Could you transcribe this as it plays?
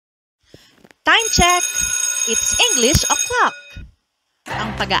check! It's English O'Clock!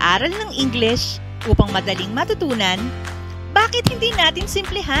 Ang pag-aaral ng English upang madaling matutunan, bakit hindi natin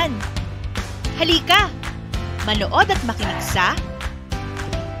simplihan? Halika! Manood at makinig sa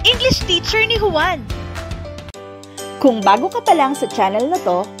English Teacher ni Juan! Kung bago ka pa lang sa channel na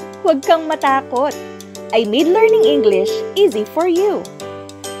to, huwag kang matakot! I made learning English easy for you!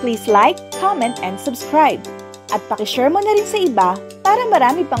 Please like, comment, and subscribe! At pakishare mo na rin sa iba para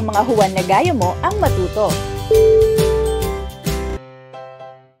marami pang mga Juan na gaya mo ang matuto.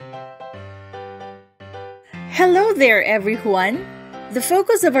 Hello there everyone! The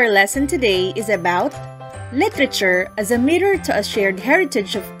focus of our lesson today is about literature as a mirror to a shared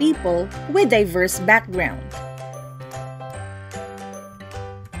heritage of people with diverse background.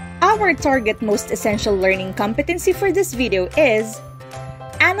 Our target most essential learning competency for this video is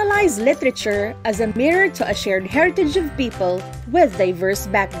analyze literature as a mirror to a shared heritage of people with diverse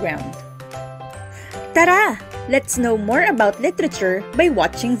background. Tara! Let's know more about literature by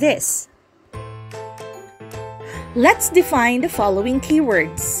watching this. Let's define the following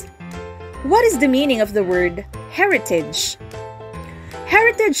keywords. What is the meaning of the word heritage?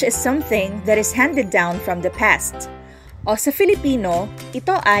 Heritage is something that is handed down from the past. O sa Filipino,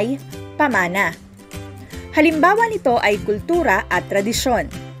 ito ay pamana. Halimbawa nito ay kultura at tradisyon.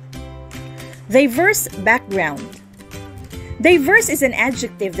 Diverse background. Diverse is an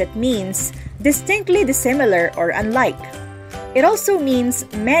adjective that means distinctly dissimilar or unlike. It also means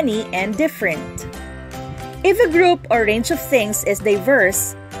many and different. If a group or range of things is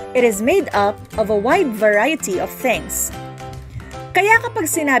diverse, it is made up of a wide variety of things. Kaya kapag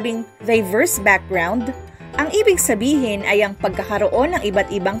sinabing diverse background, ang ibig sabihin ay ang pagkakaroon ng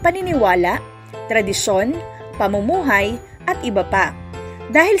iba't ibang paniniwala, tradisyon, pamumuhay, at iba pa.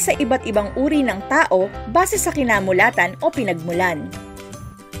 Dahil sa iba't ibang uri ng tao base sa kinamulatan o pinagmulan.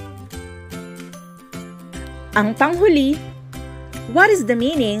 Ang panghuli, what is the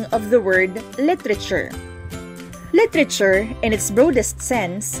meaning of the word literature? Literature, in its broadest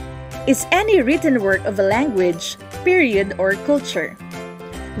sense, is any written work of a language, period, or culture.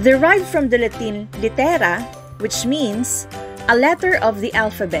 Derived from the Latin litera, which means a letter of the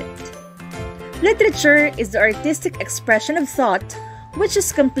alphabet. Literature is the artistic expression of thought which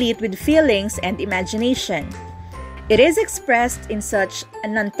is complete with feelings and imagination. It is expressed in such a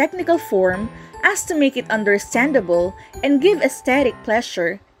non-technical form as to make it understandable and give aesthetic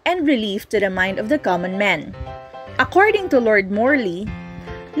pleasure and relief to the mind of the common man. According to Lord Morley,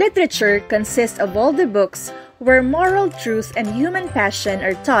 literature consists of all the books where moral truth and human passion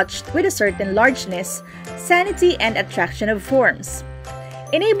are touched with a certain largeness, sanity, and attraction of forms.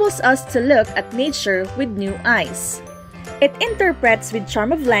 Enables us to look at nature with new eyes. It interprets with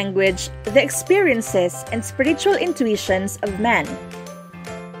charm of language the experiences and spiritual intuitions of man.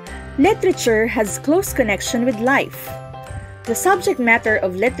 Literature has close connection with life. The subject matter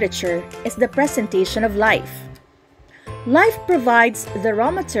of literature is the presentation of life. Life provides the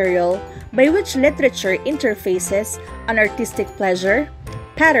raw material by which literature interfaces an artistic pleasure,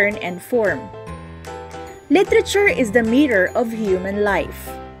 pattern, and form. Literature is the mirror of human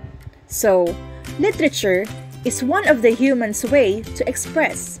life. So, literature is one of the human's way to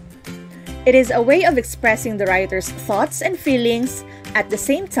express. It is a way of expressing the writer's thoughts and feelings, at the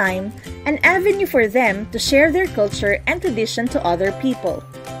same time, an avenue for them to share their culture and tradition to other people.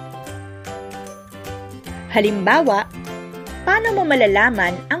 Halimbawa, paano mo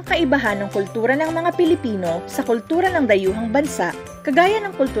malalaman ang kaibahan ng kultura ng mga Pilipino sa kultura ng dayuhang bansa, kagaya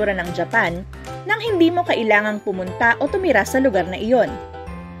ng kultura ng Japan, nang hindi mo kailangang pumunta o tumira sa lugar na iyon?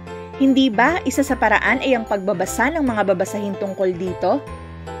 Hindi ba isa sa paraan ay ang pagbabasa ng mga babasahin tungkol dito?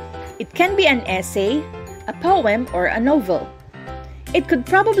 It can be an essay, a poem, or a novel. It could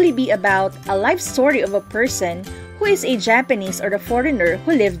probably be about a life story of a person who is a Japanese or a foreigner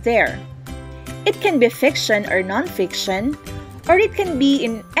who lived there. It can be fiction or non-fiction, or it can be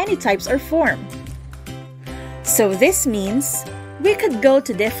in any types or form. So this means we could go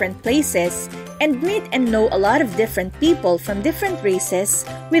to different places and meet and know a lot of different people from different races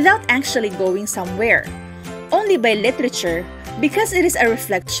without actually going somewhere, only by literature because it is a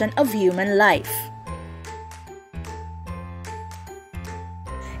reflection of human life.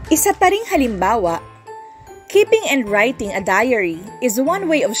 Isa pa ring halimbawa, keeping and writing a diary is one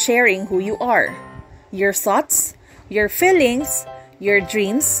way of sharing who you are, your thoughts, your feelings, your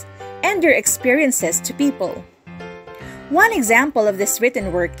dreams, and your experiences to people. One example of this written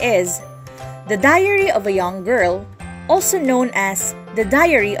work is The Diary of a Young Girl, also known as The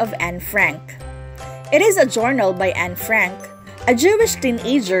Diary of Anne Frank. It is a journal by Anne Frank, a Jewish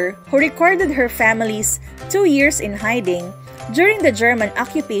teenager who recorded her family's 2 years in hiding during the German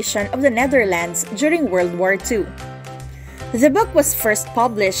occupation of the Netherlands during World War II. The book was first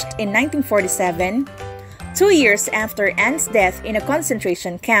published in 1947, 2 years after Anne's death in a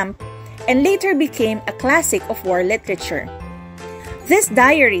concentration camp, and later became a classic of war literature. This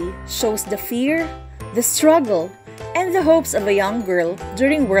diary shows the fear, the struggle, and the hopes of a young girl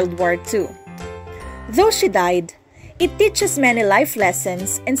during World War II. Though she died, it teaches many life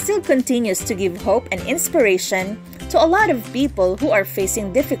lessons and still continues to give hope and inspiration to a lot of people who are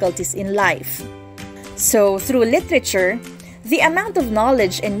facing difficulties in life. So, through literature, the amount of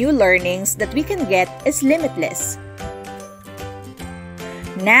knowledge and new learnings that we can get is limitless.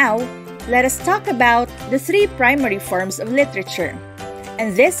 Now, let us talk about the 3 primary forms of literature,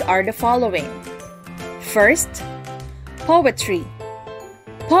 and these are the following. First, poetry.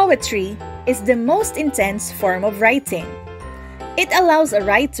 Poetry is the most intense form of writing. It allows a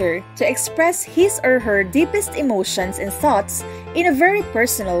writer to express his or her deepest emotions and thoughts in a very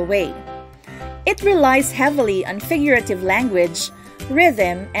personal way. It relies heavily on figurative language,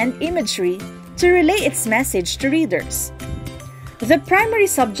 rhythm, and imagery to relay its message to readers. The primary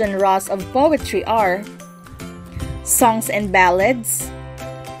subgenres of poetry are songs and ballads,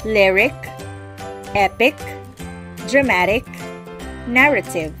 lyric, epic, dramatic,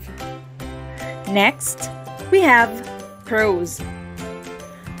 narrative. Next, we have prose.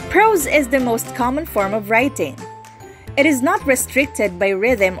 Prose is the most common form of writing. It is not restricted by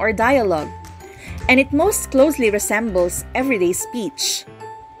rhythm or dialogue, and it most closely resembles everyday speech.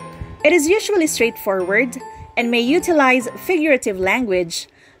 It is usually straightforward and may utilize figurative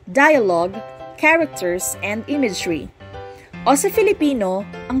language, dialogue, characters, and imagery. O sa Filipino,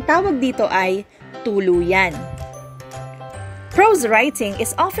 ang tawag dito ay tuluyan. Prose writing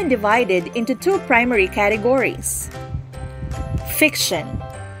is often divided into 2 primary categories. Fiction.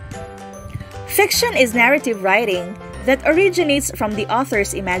 Fiction is narrative writing that originates from the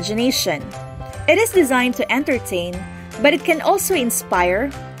author's imagination. It is designed to entertain, but it can also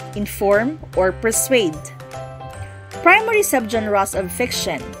inspire, inform, or persuade. Primary subgenres of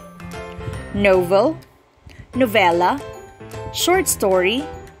fiction: novel, novella, short story,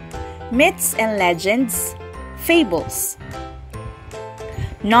 myths and legends, fables.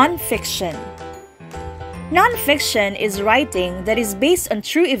 Non-fiction. Non-fiction is writing that is based on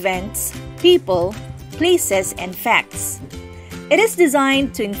true events, people, places, and facts. It is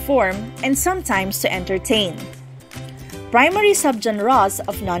designed to inform and sometimes to entertain. Primary subgenres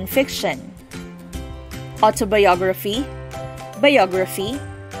of non-fiction: autobiography, biography,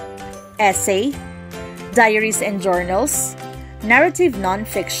 essay, diaries and journals, narrative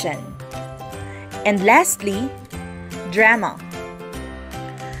non-fiction. And lastly, drama.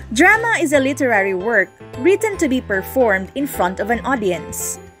 Drama is a literary work written to be performed in front of an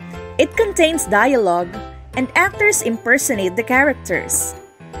audience. It contains dialogue, and actors impersonate the characters.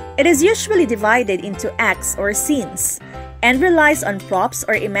 It is usually divided into acts or scenes, and relies on props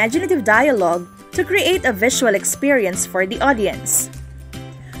or imaginative dialogue to create a visual experience for the audience.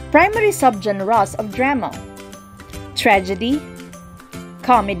 Primary subgenres of drama: tragedy,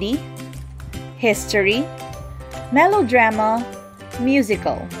 comedy, history, melodrama,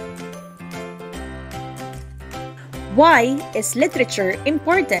 musical. Why is literature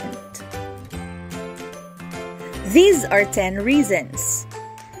important? These are 10 reasons.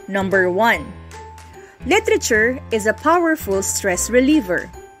 Number 1. Literature is a powerful stress reliever.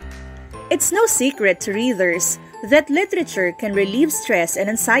 It's no secret to readers that literature can relieve stress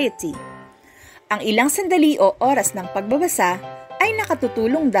and anxiety. Ang ilang sandali o oras ng pagbabasa ay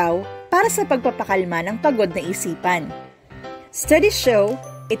nakatutulong daw para sa pagpapakalma ng pagod na isipan. Studies show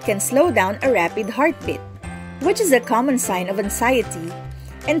it can slow down a rapid heartbeat, which is a common sign of anxiety,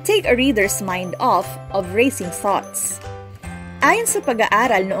 and take a reader's mind off of racing thoughts. Ayon sa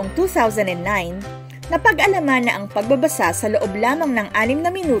pag-aaral noong 2009, napag-alaman na ang pagbabasa sa loob lamang ng 6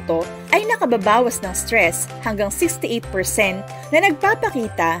 na minuto ay nakababawas ng stress hanggang 68% na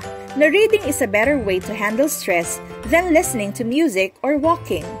nagpapakita na reading is a better way to handle stress than listening to music or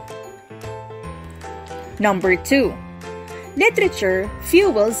walking. Number 2. Literature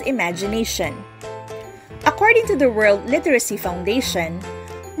fuels imagination. According to the World Literacy Foundation,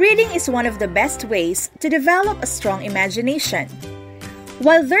 reading is one of the best ways to develop a strong imagination.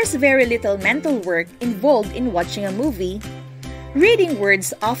 While there's very little mental work involved in watching a movie, reading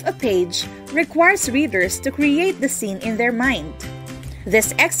words off a page requires readers to create the scene in their mind.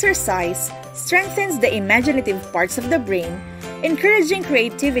 This exercise strengthens the imaginative parts of the brain, encouraging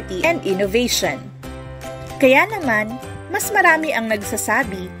creativity and innovation. Kaya naman, mas marami ang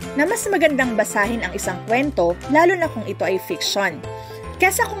nagsasabi na mas magandang basahin ang isang kwento lalo na kung ito ay fiction,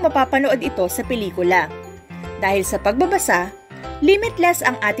 kesa kung mapapanood ito sa pelikula. Dahil sa pagbabasa, limitless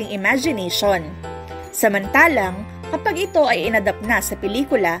ang ating imagination. Samantalang, kapag ito ay inadapt na sa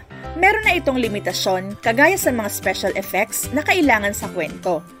pelikula, meron na itong limitasyon kagaya sa mga special effects na kailangan sa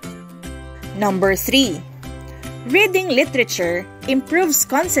kwento. Number 3. Reading literature improves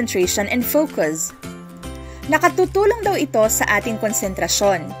concentration and focus. Nakatutulong daw ito sa ating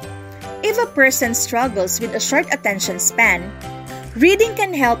konsentrasyon. If a person struggles with a short attention span, reading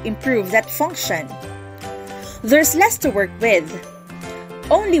can help improve that function. There's less to work with,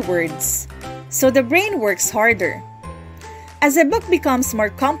 only words, so the brain works harder. As a book becomes more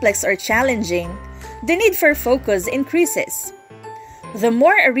complex or challenging, the need for focus increases. The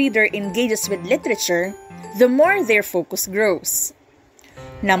more a reader engages with literature, the more their focus grows.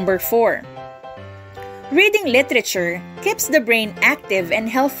 Number 4. Reading literature keeps the brain active and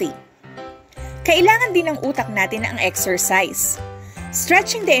healthy. Kailangan din ng utak natin ang exercise.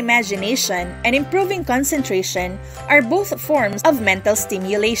 Stretching the imagination and improving concentration are both forms of mental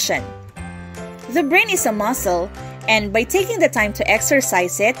stimulation. The brain is a muscle, and by taking the time to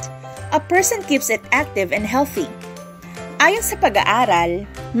exercise it, a person keeps it active and healthy. Ayon sa pag-aaral,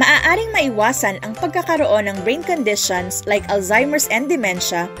 maaaring maiwasan ang pagkakaroon ng brain conditions like Alzheimer's and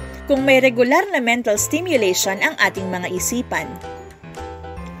dementia kung may regular na mental stimulation ang ating mga isipan.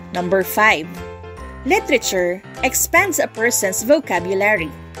 Number 5. Literature expands a person's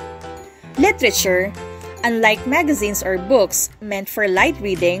vocabulary. Literature, unlike magazines or books meant for light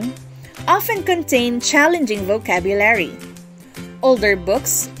reading, often contain challenging vocabulary. Older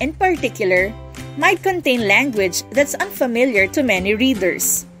books, in particular, might contain language that's unfamiliar to many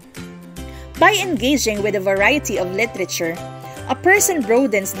readers. By engaging with a variety of literature, a person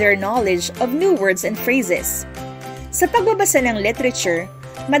broadens their knowledge of new words and phrases. Sa pagbabasa ng literature,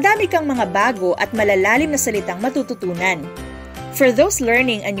 madami kang mga bago at malalalim na salitang matututunan. For those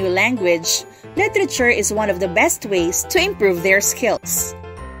learning a new language, literature is one of the best ways to improve their skills.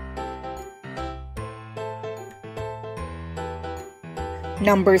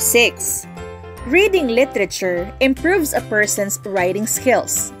 Number 6. Reading literature improves a person's writing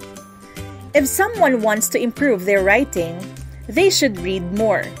skills. If someone wants to improve their writing, they should read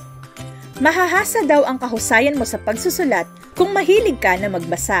more. Mahahasa daw ang kahusayan mo sa pagsusulat kung mahilig ka na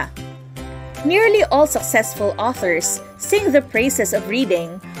magbasa. Nearly all successful authors sing the praises of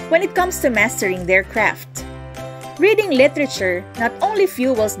reading when it comes to mastering their craft. Reading literature not only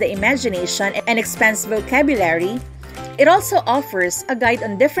fuels the imagination and expands vocabulary, it also offers a guide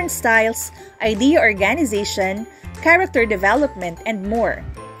on different styles, idea organization, character development, and more.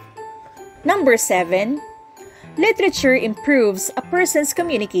 Number 7. Literature improves a person's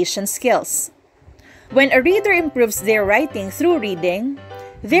communication skills. When a reader improves their writing through reading,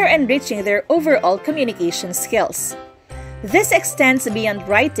 they're enriching their overall communication skills. This extends beyond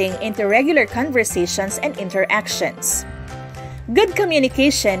writing into regular conversations and interactions. Good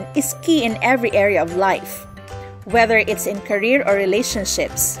communication is key in every area of life, whether it's in career or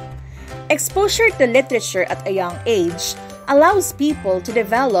relationships. Exposure to literature at a young age allows people to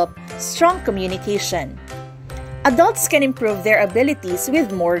develop strong communication. Adults can improve their abilities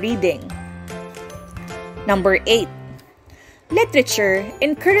with more reading. Number 8. Literature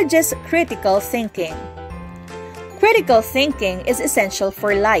encourages critical thinking. Critical thinking is essential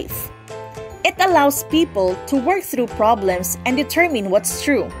for life. It allows people to work through problems and determine what's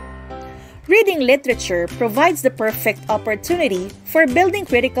true. Reading literature provides the perfect opportunity for building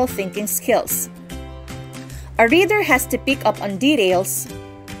critical thinking skills. A reader has to pick up on details,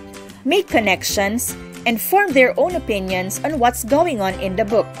 make connections, and form their own opinions on what's going on in the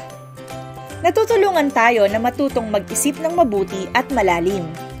book. Natutulungan tayo na matutong mag-isip ng mabuti at malalim,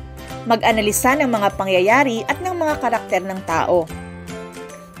 mag-analisa ng mga pangyayari at ng mga karakter ng tao.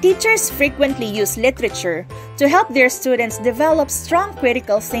 Teachers frequently use literature to help their students develop strong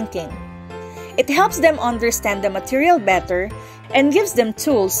critical thinking. It helps them understand the material better and gives them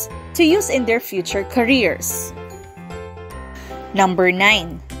tools to use in their future careers. Number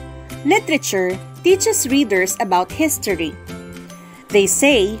 9. Literature teaches readers about history. They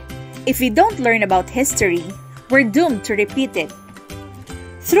say, if we don't learn about history, we're doomed to repeat it.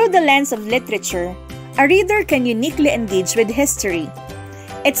 Through the lens of literature, a reader can uniquely engage with history.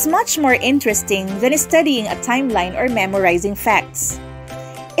 It's much more interesting than studying a timeline or memorizing facts.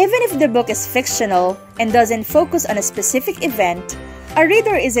 Even if the book is fictional and doesn't focus on a specific event, a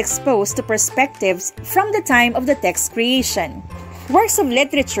reader is exposed to perspectives from the time of the text creation. Works of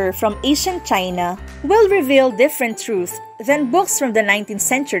literature from ancient China will reveal different truths than books from the 19th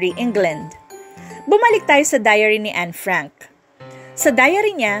century England. Bumalik tayo sa diary ni Anne Frank. Sa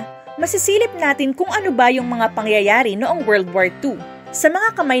diary niya, masisilip natin kung ano ba yung mga pangyayari noong World War II sa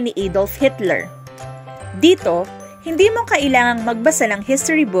mga kamay ni Adolf Hitler. Dito, Hindi mo kailangang magbasa ng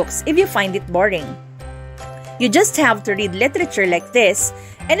history books if you find it boring. You just have to read literature like this,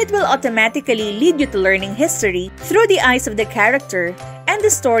 and it will automatically lead you to learning history through the eyes of the character and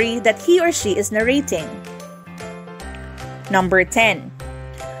the story that he or she is narrating. Number 10.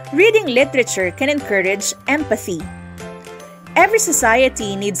 Reading literature can encourage empathy. Every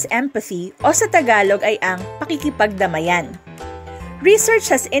society needs empathy, o sa Tagalog ay ang pakikipagdamayan. Research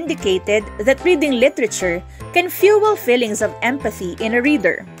has indicated that reading literature can fuel feelings of empathy in a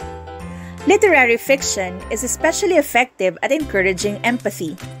reader. Literary fiction is especially effective at encouraging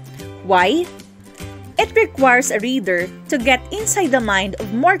empathy. Why? It requires a reader to get inside the mind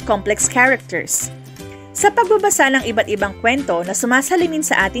of more complex characters. Sa pagbabasa ng iba't ibang kwento na sumasalamin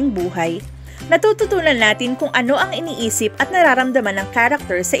sa ating buhay, natututunan natin kung ano ang iniisip at nararamdaman ng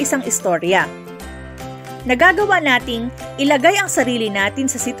character sa isang istorya. Nagagawa nating ilagay ang sarili natin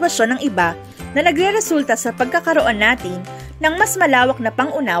sa sitwasyon ng iba na nagreresulta sa pagkakaroon natin ng mas malawak na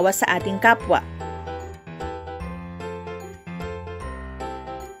pangunawa sa ating kapwa.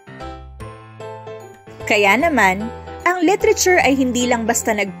 Kaya naman, ang literature ay hindi lang basta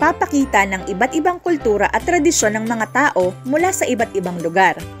nagpapakita ng iba't ibang kultura at tradisyon ng mga tao mula sa iba't ibang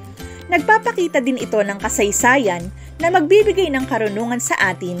lugar. Nagpapakita din ito ng kasaysayan na magbibigay ng karunungan sa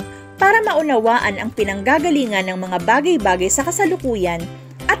atin para maunawaan ang pinanggagalingan ng mga bagay-bagay sa kasalukuyan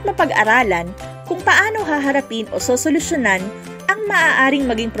at mapag-aralan kung paano haharapin o sosolusyonan ang maaaring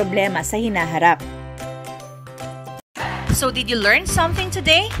maging problema sa hinaharap. So did you learn something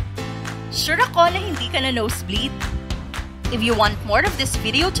today? Sure ako na hindi ka na nosebleed. If you want more of this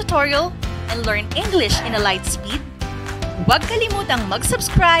video tutorial and learn English in a light speed, huwag kalimutang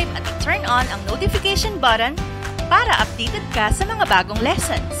mag-subscribe at i-turn on ang notification button para updated ka sa mga bagong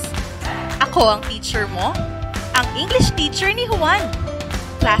lessons. Ako ang teacher mo, ang English teacher ni Juan.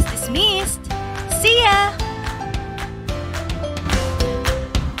 Class dismissed! See ya!